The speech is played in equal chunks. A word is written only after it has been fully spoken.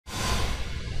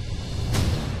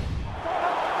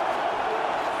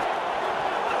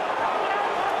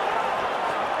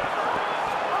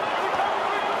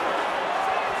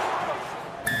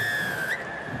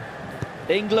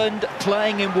England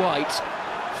playing in white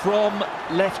from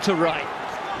left to right.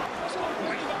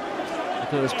 The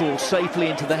first ball safely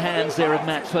into the hands there of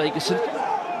Matt Fagerson.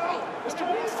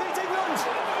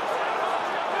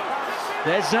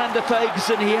 There's Zander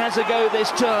Fagerson, he has a go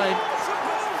this time.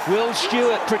 Will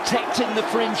Stuart protecting the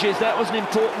fringes, that was an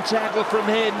important tackle from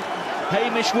him.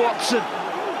 Hamish Watson.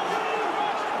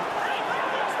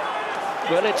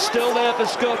 Well, it's still there for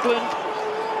Scotland.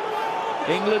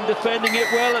 England defending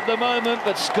it well at the moment,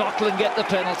 but Scotland get the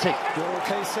penalty.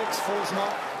 K6 falls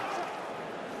not.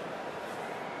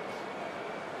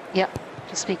 Yep,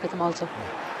 just speak with them also.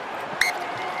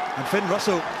 And Finn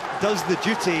Russell does the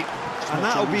duty, and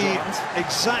that'll be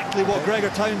exactly what Gregor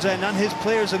Townsend and his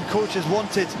players and coaches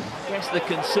wanted. Yes, the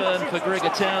concern for Gregor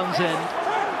Townsend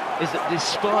is that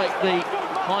despite the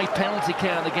high penalty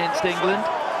count against England,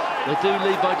 they do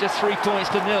lead by just 3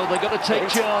 points to 0. They've got to take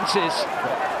chances.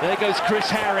 There goes Chris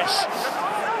Harris.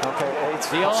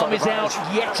 The arm is out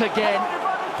yet again.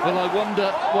 Well, I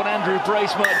wonder what Andrew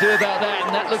Brace might do about that,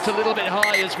 and that looks a little bit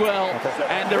high as well.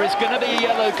 And there is going to be a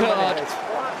yellow card,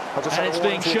 and it's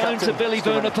being shown to Billy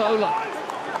Vunipola.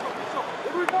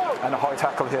 And a high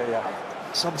tackle here, yeah.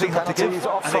 Something had to give,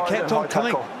 and it kept on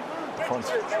coming. Yeah,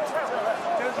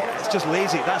 it's just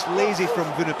lazy. That's lazy from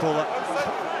Vunipola.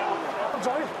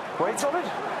 Wait on it.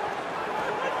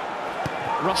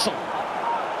 Russell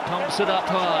pumps it up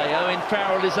high. Owen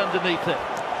Farrell is underneath it.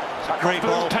 Great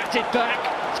ball. Patted back.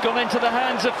 It's gone into the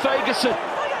hands of Fagerson.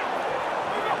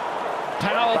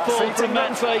 Powerful from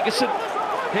Matt Fagerson.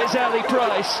 Here's Ali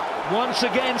Price. Once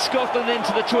again, Scotland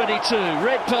into the 22.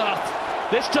 Redpath.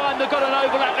 This time they've got an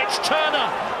overlap. It's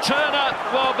Turner. Turner,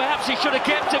 well, perhaps he should have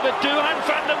kept it, but Duhan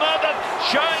van der Merwe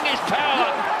showing his power.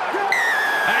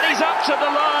 And he's up to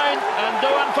the line, and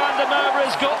Duhan van der Merwe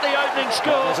has got the opening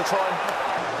score.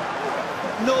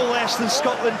 No less than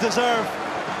Scotland deserve.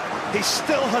 He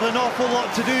still had an awful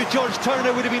lot to do. George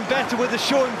Turner would have been better with the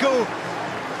show and go.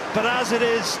 But as it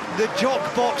is, the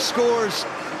jock box scores,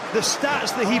 the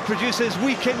stats that he produces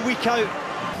week in, week out,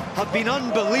 have been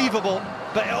unbelievable.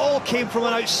 But it all came from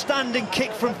an outstanding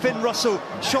kick from Finn Russell.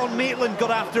 Sean Maitland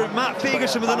got after it. Matt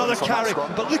Fagerson with another carry.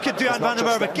 But look at Duhan van der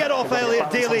Merwe. Get off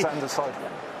Elliot, Daly.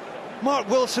 Mark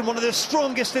Wilson, one of the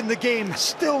strongest in the game,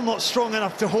 still not strong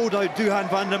enough to hold out Duhan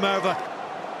van der Merwe.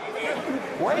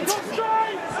 Wait!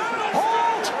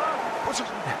 Hold!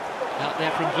 Out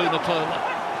there from Vunipola.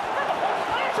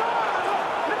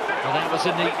 Well, that was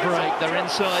a neat break. They're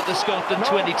inside the Scotland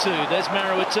 22. There's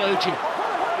Maro Itoje.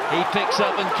 He picks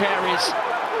up and carries.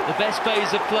 The best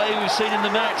phase of play we've seen in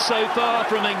the match so far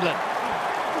from England.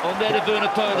 On there to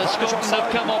Vunipola. Scotland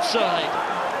have come offside.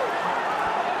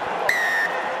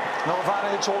 No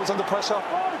advantage, always under pressure.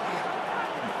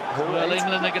 Well,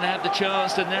 England are going to have the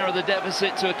chance to narrow the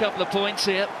deficit to a couple of points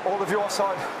here. All of you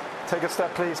offside. Take a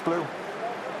step, please, Blue.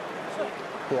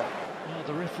 Yeah. Well,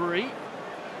 the referee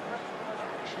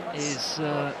is...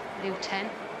 Blue 10.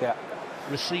 Yeah.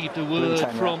 Received a word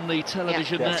 10, from the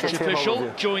television match official,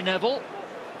 Joy Neville.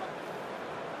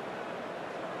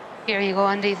 Here you go,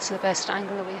 Andy. This is the best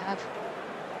angle that we have.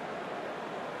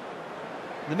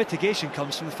 The mitigation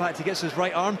comes from the fact he gets his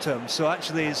right arm to him, so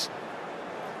actually is...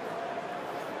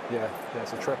 Yeah,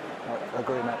 it's a trip. I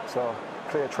agree, mate. So,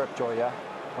 clear trip, Joy, yeah?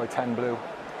 By 10 blue.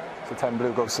 So 10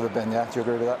 blue goes to the bin, yeah? Do you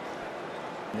agree with that?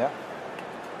 Yeah?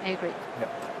 I agree. Yeah.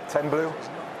 10 blue.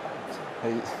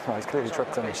 He's clearly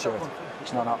tripped in his shirt.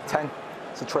 No, 10.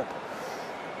 It's a trip.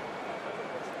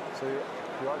 So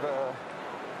you either...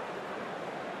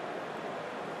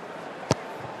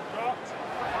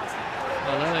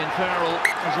 Well, Owen Farrell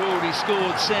has already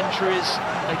scored centuries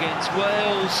against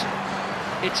Wales,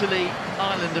 Italy,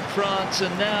 Ireland and France,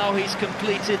 and now he's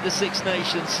completed the Six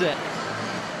Nations set.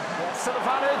 Yes, an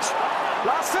advantage.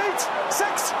 Last 8,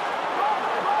 6.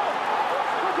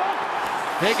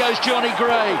 Here goes Jonny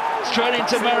Gray, straight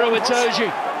into Maro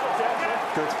Itoje.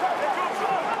 Good.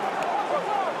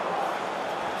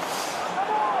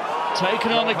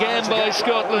 Taken on again by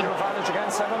Scotland.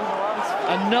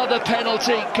 Another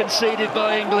penalty conceded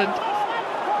by England.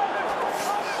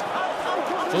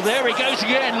 Well, there he goes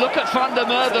again. Look at van der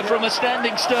Merwe from a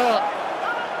standing start.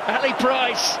 Ali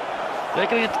Price. They're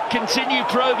going to continue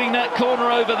probing that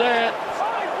corner over there.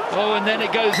 Oh, and then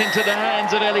it goes into the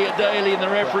hands of Elliot Daly, and the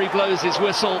referee blows his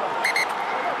whistle.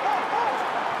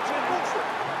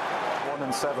 1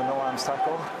 and 7, no arms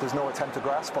tackle. There's no attempt to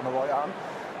grasp on the right arm.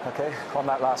 Okay, on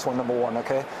that last one, number 1.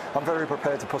 Okay, I'm very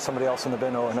prepared to put somebody else in the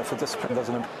Beno, and if the discipline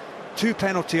doesn't... 2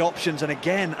 penalty options, and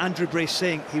again Andrew Brace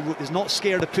saying he is not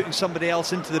scared of putting somebody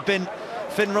else into the bin.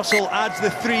 Finn Russell adds the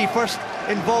 3, first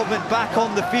involvement back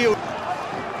on the field.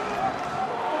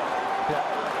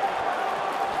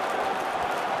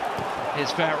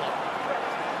 Here's Farrell.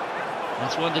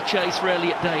 That's one to chase for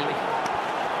Elliot Daly.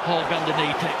 Hogg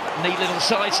underneath it. Neat little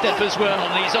sidestep as well,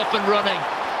 and he's off and running.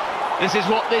 This is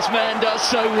what this man does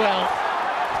so well.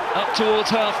 Up towards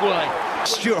halfway.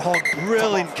 Stuart Hogg,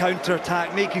 brilliant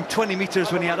counter-attack, making 20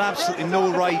 metres when he had absolutely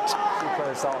no right.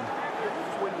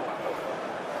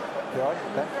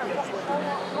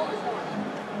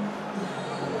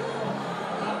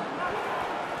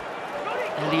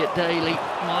 Elliot Daly,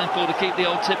 mindful to keep the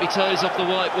old tippy toes off the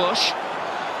whitewash.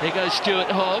 Here goes Stuart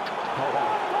Hogg.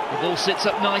 The ball sits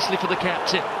up nicely for the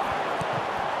captain.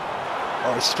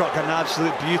 Oh, he struck an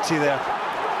absolute beauty there.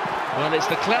 Well, it's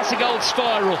the classic old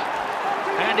spiral,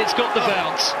 and it's got the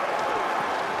bounce.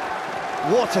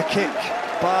 What a kick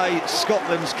by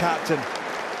Scotland's captain.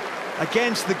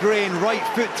 Against the grain, right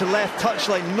foot to left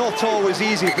touchline, not always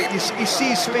easy, but he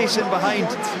sees space in behind.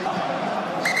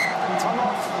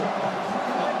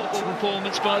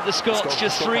 Performance by the Scots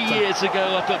just 3 years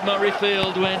ago up at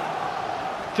Murrayfield when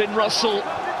Finn Russell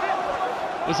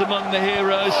was among the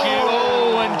heroes.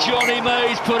 Oh, and Jonny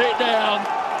Mays put it down.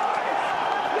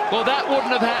 Well, that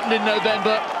wouldn't have happened in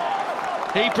November.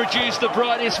 He produced the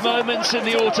brightest moments in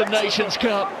the Autumn Nations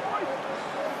Cup.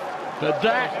 But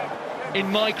that,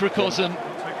 in microcosm,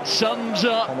 sums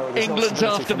up England's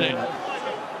afternoon.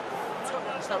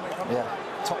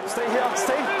 Stay here,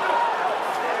 stay.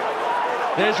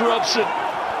 There's Robson.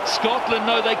 Scotland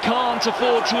know they can't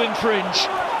afford to infringe.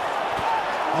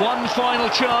 One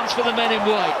final chance for the men in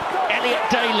white. Elliot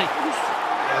Daly.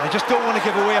 Yeah, they just don't want to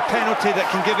give away a penalty that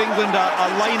can give England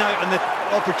a line out and the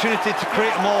opportunity to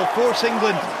create them all. Force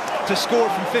England to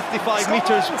score from 55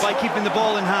 metres by keeping the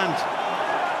ball in hand.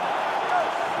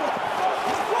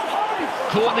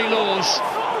 Courtney Laws.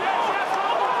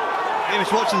 Hamish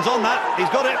Watson's on that.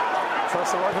 He's got it.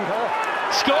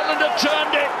 Scotland have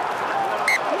turned it.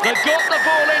 They've got the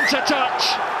ball into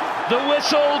touch. The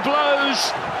whistle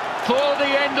blows for the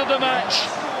end of the match.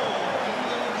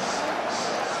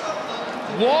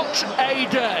 What a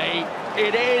day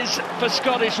it is for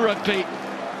Scottish rugby.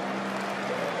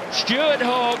 Stuart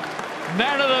Hogg,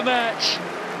 man of the match,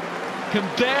 can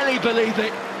barely believe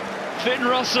it. Finn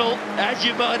Russell, as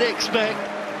you might expect,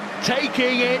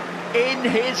 taking it in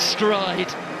his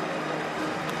stride.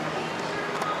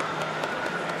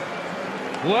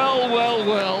 Well, well,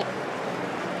 well.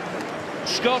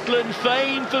 Scotland,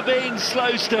 famed for being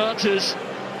slow starters,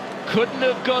 couldn't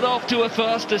have got off to a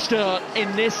faster start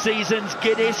in this season's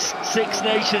Guinness Six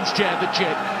Nations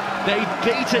Championship. They've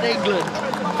beaten England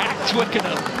at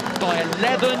Twickenham by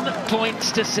 11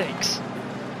 points to 6.